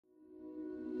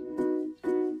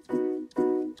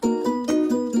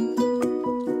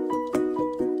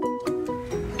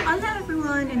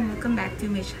to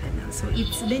my channel. So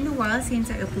it's been a while since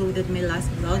I uploaded my last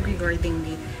vlog regarding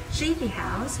the JV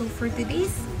house. So for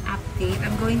today's update,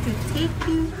 I'm going to take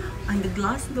you on the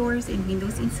glass doors and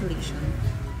windows installation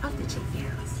of the JV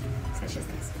house, such as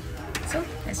this. So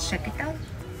let's check it out.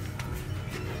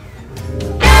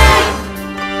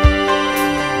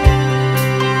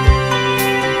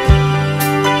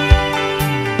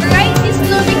 Right, this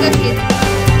blooming kasi.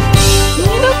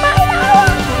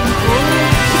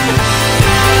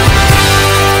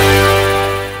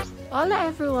 Hola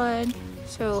everyone!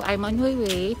 So I'm on my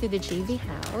way to the JV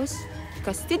house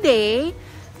because today,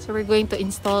 so we're going to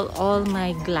install all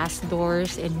my glass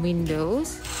doors and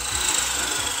windows.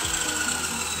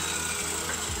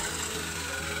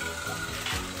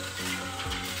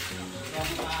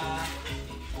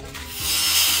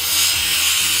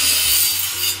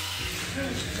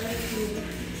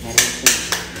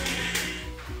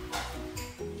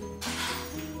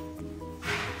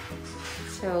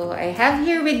 So, I have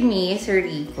here with me Sir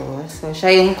Reyco. So,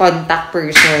 siya yung contact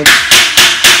person.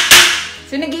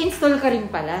 So, nag-i-install ka rin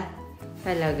pala.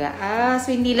 Talaga. So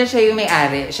hindi lang siya yung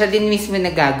may-ari. Siya din mismo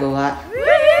nagagawa.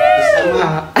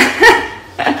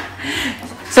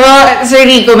 So, Sir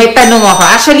Reyco, may tanong ako.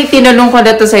 Actually, tinanong ko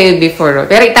na to sa'yo before.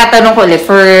 Pero itatanong ko ulit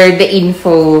for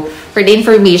the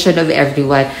information of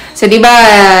everyone. So, di ba,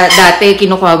 dati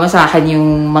kinukuha mo sa akin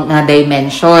yung mga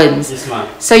dimensions. Yes, ma'am.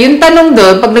 So, yung tanong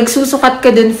doon, pag nagsusukat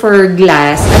ka dun for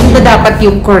glass, ano ba dapat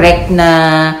yung correct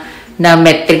na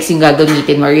metrics yung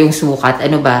gagamitin mo or yung sukat?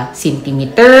 Ano ba?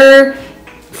 Centimeter?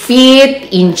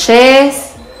 Feet?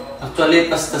 Inches? Actually,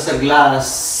 basta sa glass,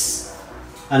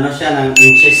 ano siya, ng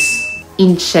inches.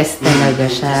 Inches talaga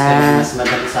siya. Mas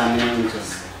madali sa amin yung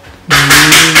inches.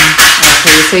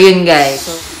 Okay, so yun guys.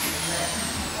 So,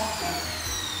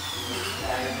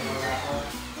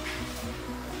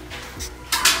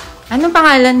 anong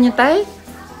pangalan niyo, tay?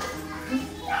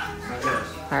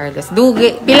 Carlos.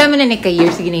 Dugi. Pila mo na ni ka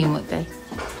years? Sige na mo, tay.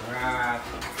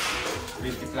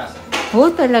 20 plus. Oh,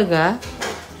 talaga?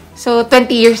 So, 20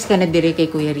 years ka na dire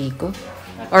kay Kuya Reyco?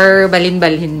 Or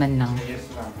balin-balhin man lang?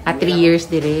 3 years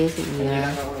dire. Sige.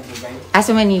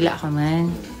 Sa Manila ka man.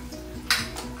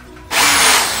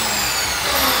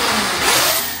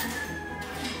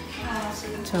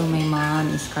 So, my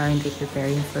mom is currently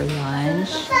preparing for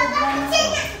lunch.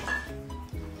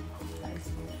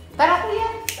 Tara, Kuya!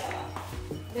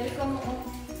 Dali ka mo.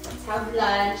 Let's have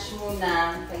lunch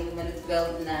muna. Kayo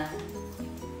mag-12 na.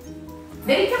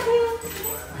 Dali ka, Kuya!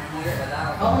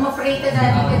 Oo, ma-pray ka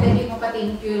dali ka. Dali mo pa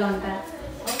thank you lang ta.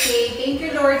 Okay, thank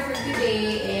you Lord for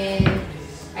today. And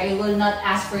I will not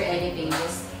ask for anything.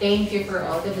 Just thank you for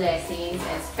all the blessings.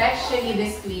 Especially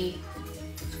this week.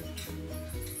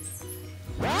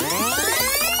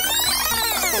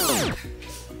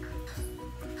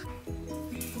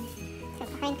 So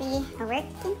currently, a work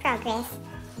in progress.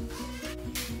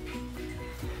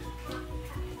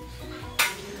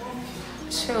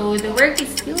 So the work is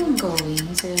still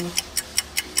ongoing. So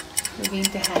we're going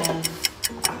to have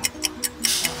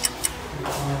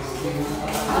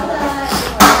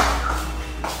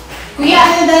Kuya,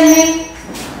 ano Daniel?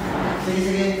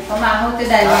 Sige. Pamaho to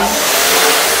Daniel.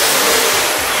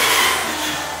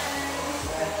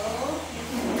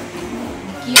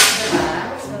 Cute, diba?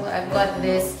 So I've got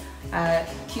this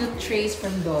cute trays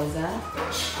from Doza.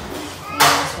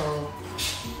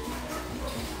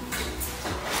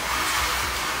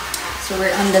 So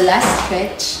we're on the last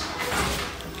stretch.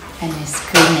 And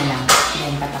screen na lang.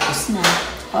 Then patapos na.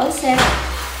 All set.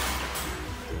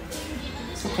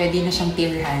 So pwede na siyang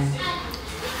tirahan.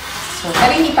 So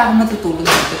pero hindi pa ako matutulog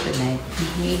dito tonight.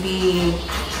 Maybe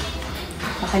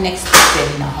baka next week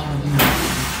pwede na ako mag-movie.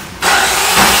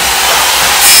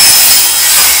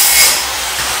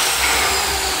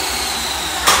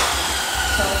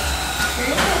 So, here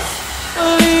it is.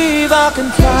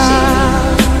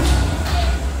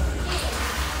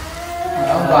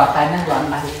 Oh, guwapa na,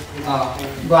 guwapa.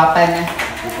 Guwapa na.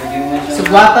 So,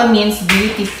 guwapa means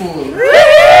beautiful.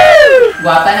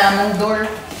 Guwapa na among door.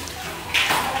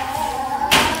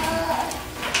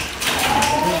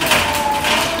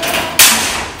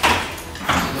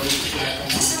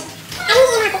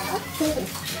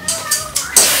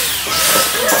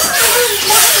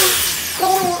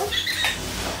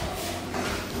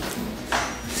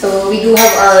 So, we do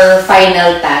have our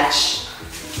final touch.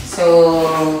 So,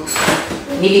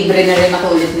 nilibre na rin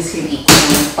ako ulit ni si Reyco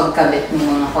ng pagkabit ng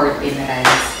mga curtain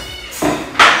rails. So,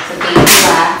 thank you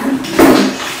ha.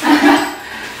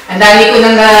 Ang dami ko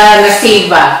nang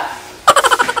na-save ah.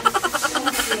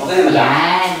 Okay naman lang.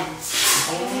 Yan.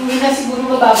 Ay, hindi na siguro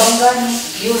mababangga.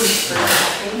 Yun.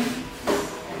 Okay.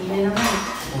 Hindi na naman.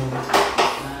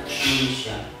 Hindi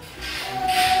siya.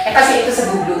 Eh kasi ito sa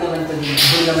blue naman to din.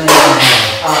 Blue naman yung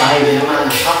ay, naman.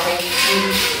 Okay.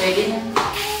 Pwede na.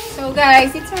 So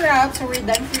guys, it's a wrap. So we're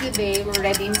done for the day. We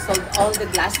already installed all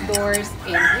the glass doors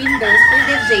and windows for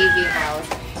the JV house.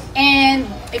 And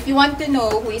if you want to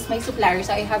know who is my supplier,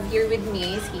 so I have here with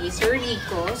me is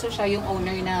Reyco. So siya yung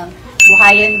owner ng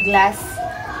Buhayan Glass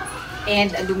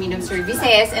and Aluminum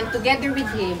Services. And together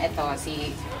with him, ito,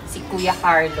 si Kuya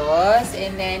Carlos.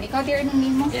 And then, ikaw dear, anong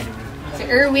name mo? Si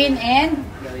Erwin and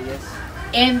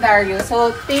Dario.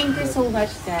 So thank you so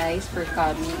much guys for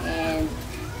coming. And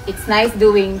it's nice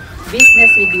doing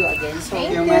business with you again. So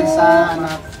Thank you man sa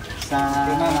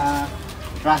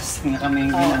trust nga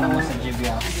kami ginano mo sa JB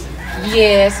House.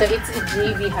 yeah, so it's a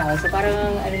JV house. So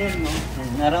parang, ano rin mo?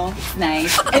 Naro? It's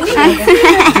nice.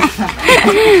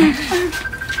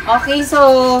 Okay, so,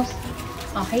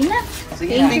 okay na.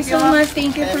 Thank you so much.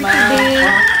 Thank you for today.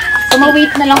 So,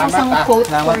 ma-wait na lang ko sa quote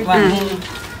for today.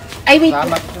 Ay, wait.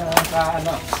 Salamat sa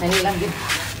ano. Dali lang din.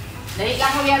 Dali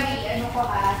lang Kuya, ano ko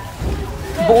ha?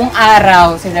 Buong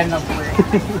araw sila na po.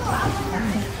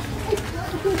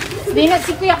 Hindi na,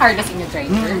 si Kuya Carlos in yung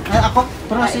driver. Ako,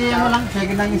 pero siya mo lang. Siya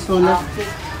ginang installer.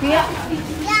 Kuya,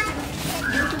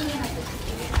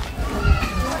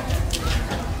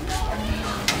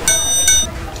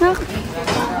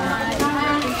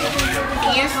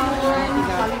 yes,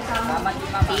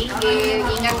 thank you.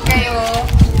 Ingat kayo.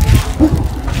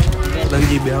 Lang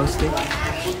JB House day.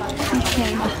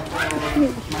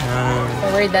 So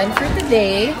we're done for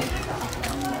today.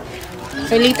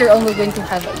 So later on, we're going to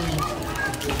have a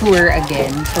tour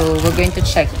again. So we're going to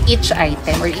check each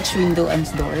item or each window and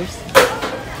doors.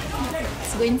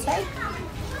 Let's go inside.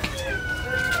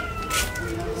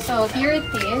 So here it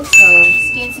is. So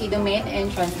you can see the main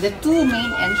entrance. The two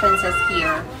main entrances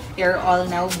here, they're all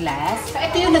now glass. So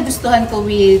ito yung nagustuhan ko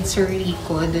with Sir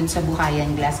Reyco dun sa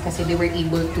Buhayan Glass kasi they were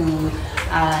able to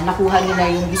nakuha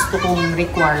nila yung gusto kong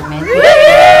requirement.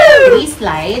 3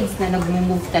 slides na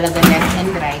nag-move talaga left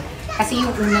and right. Kasi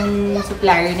yung unang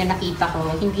supplier na nakita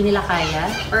ko, hindi nila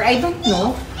kaya. Or I don't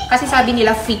know. Kasi sabi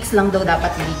nila fix lang daw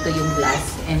dapat dito yung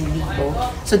glass and dito.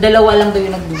 So dalawa lang daw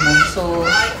yung nag-move. So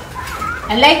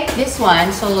unlike this one,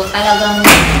 so talagang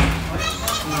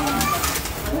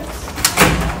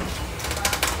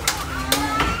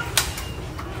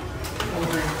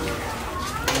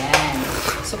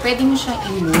so pwede mo siyang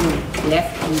i-move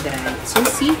left and right. So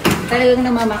see, talagang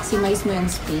na-maximize mo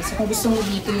yung space. So kung gusto mo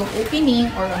dito yung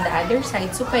opening or on the other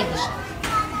side, so pwede siya.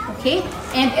 Okay?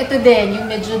 And ito din,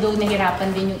 yung medyo daw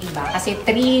nahirapan din yung iba. Kasi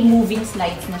 3 moving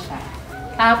slides na siya.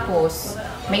 Tapos,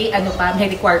 may ano pa,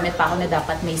 may requirement pa ako na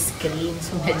dapat may screen.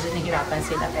 So medyo nahirapan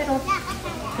sila. Pero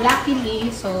luckily,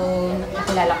 so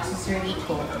nakilala ko sa Sir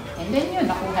Reyco. And then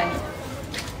yun, nakuha niya.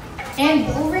 And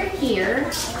over here,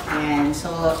 ayan,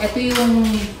 so ito yung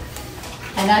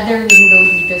another window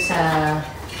dito sa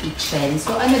kitchen.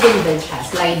 So ano din siya,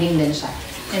 sliding din siya.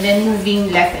 And then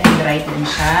moving left and right din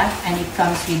siya. And it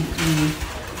comes with a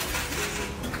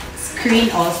screen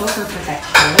also for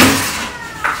protection.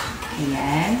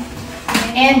 Ayan.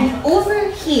 And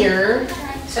over here,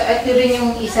 so ito rin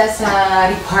yung isa sa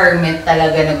requirement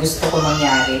talaga na gusto ko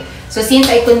mangyari. So since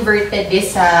I converted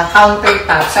this sa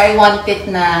countertop, so I wanted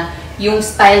na yung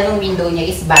style ng window niya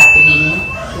is battering.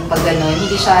 Yung pag gano'n,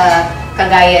 hindi siya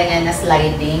kagaya niya na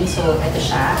sliding. So, ito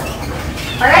siya.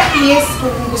 Or at least,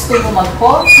 kung gusto mo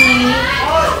mag-coffee,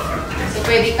 so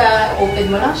pwede ka,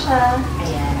 open mo lang siya.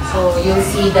 Ayan. So, you'll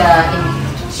see the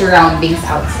surroundings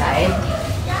outside.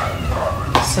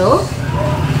 So,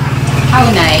 how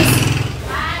nice.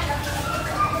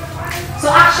 So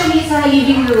actually, sa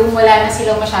living room, wala na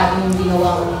silang masyadong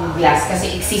ginawang glass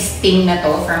kasi existing na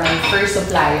to from my first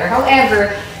supplier.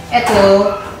 However, ito,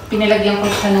 pinalagyan ko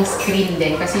siya ng screen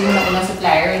din kasi yung naunang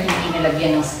supplier, hindi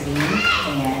nalagyan ng screen.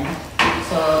 Ayan.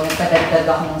 So, nagpadagdag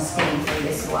ako ng screen for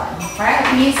this one. Para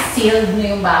at least sealed mo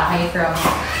yung bahay from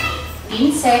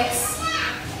insects.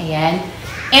 Ayan.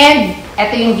 And,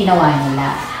 ito yung ginawa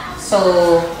nila. So,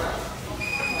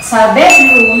 sa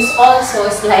bedrooms, also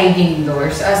sliding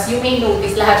doors. So, as you may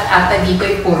notice, lahat ata dito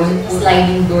ay puro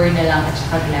sliding door na lang at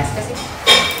saka glass. Kasi,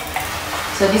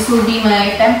 so, this will be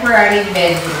my temporary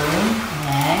bedroom.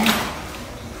 Ayan.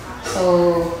 So,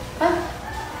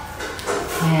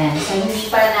 ayan. So, hindi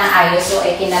pa naayos. So,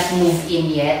 I cannot move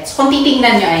in yet. So, kung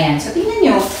titingnan nyo, ayan. So, tingnan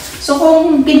nyo. So,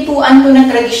 kung pintuan ko na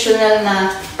traditional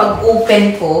na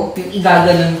pag-open ko, yung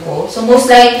igaganon ko, so most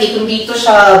likely, kung dito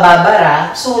siya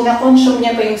babara, so na-consume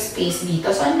niya pa yung space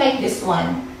dito. So, unlike this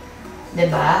one,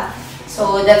 diba?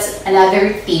 So, that's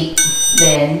another tip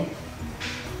then.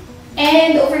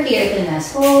 And over here, ito na.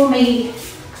 So, may,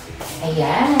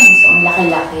 ayan. So, ang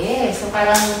laki-laki. So,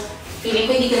 parang Feeling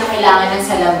ko hindi ko na kailangan ng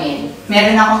salamin.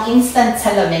 Meron akong instant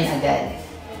salamin agad.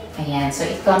 Ayan. So,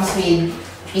 it comes with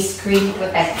a screen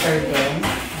protector din.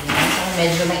 Ayan. So,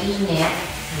 medyo mainit.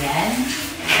 Ayan.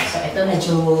 So, ito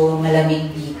medyo malamig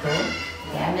dito.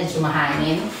 Ayan. Medyo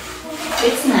mahangin. So,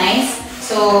 it's nice.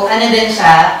 So, ano din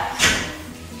siya?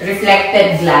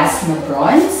 Reflected glass na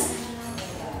bronze.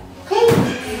 Okay.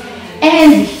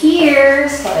 And here,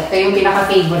 so ito yung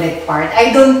pinaka-favorite part. I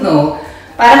don't know.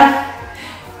 Parang,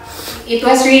 it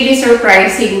was really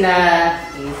surprising na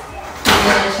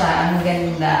ano siya, ang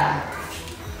ganda.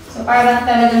 So parang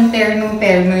talagang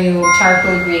ternong-terno yung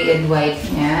charcoal gray and white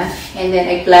niya. And then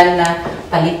I plan na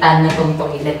palitan na tong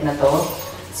toilet na to.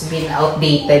 It's been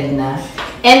outdated na.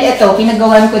 And ito,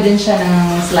 pinagawan ko din siya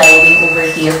ng sliding over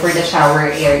here for the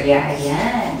shower area.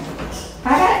 Ayan.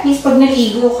 Para at least pag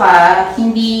naligo ka,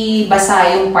 hindi basa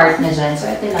yung part na dyan. So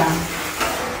ito lang.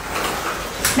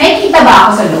 Nakikita ba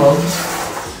ako sa loob?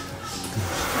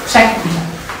 Check mo.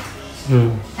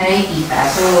 Nakikita.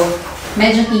 So,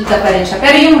 medyo kita pa rin siya.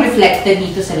 Pero yung reflected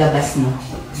dito sa labas, no?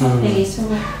 Okay, so,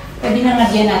 pwede na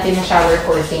lagyan natin ng shower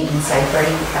curtain inside para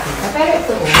hindi kita. Pero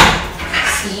ito,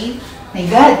 see? My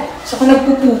God! So, kung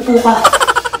nagpupupo ka,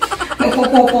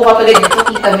 pala dito,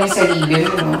 kita mo yung sarili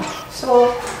mo, no?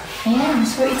 So, ayan.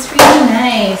 So, it's really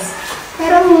nice.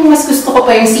 Pero mas gusto ko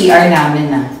pa yung CR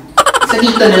namin, na. So,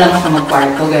 dito na lang ako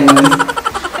magkwarto, ganun.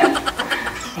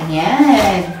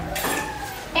 Ayan.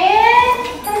 And,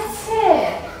 that's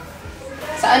it.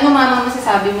 So, ano mama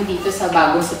masasabi mo dito sa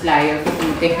bagong supplier ko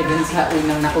compare dun sa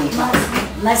unang nakuha?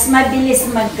 Mas mabilis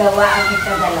maggawa ang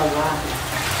ikadalawa.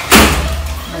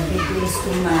 Mabilis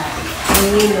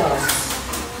kumilos.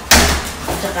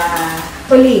 At saka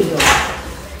pulido.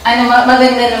 Ano,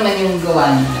 maganda naman yung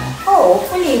gawa nila? Oo,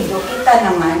 pulido. Kita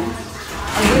naman.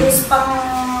 Ang bilis pang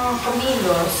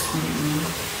kumilos.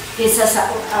 Kisa sa,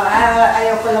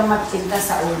 ayaw ko lang magtinda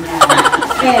sa una.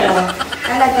 Pero,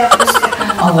 talaga gusto ko.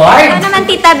 Award? Ano naman,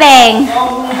 Tita Beng?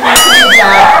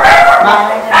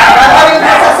 Magpapawin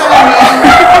ka sa salamin.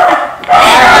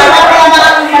 Para kaya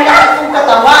maraming malakit kong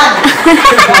katawan.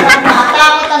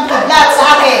 Nakatakot ang kidlat sa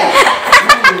akin.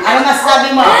 Ano masasabi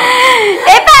mo?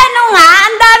 Eh, paano nga?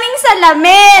 Ang daming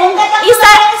salamin.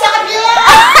 Isa sa kabila.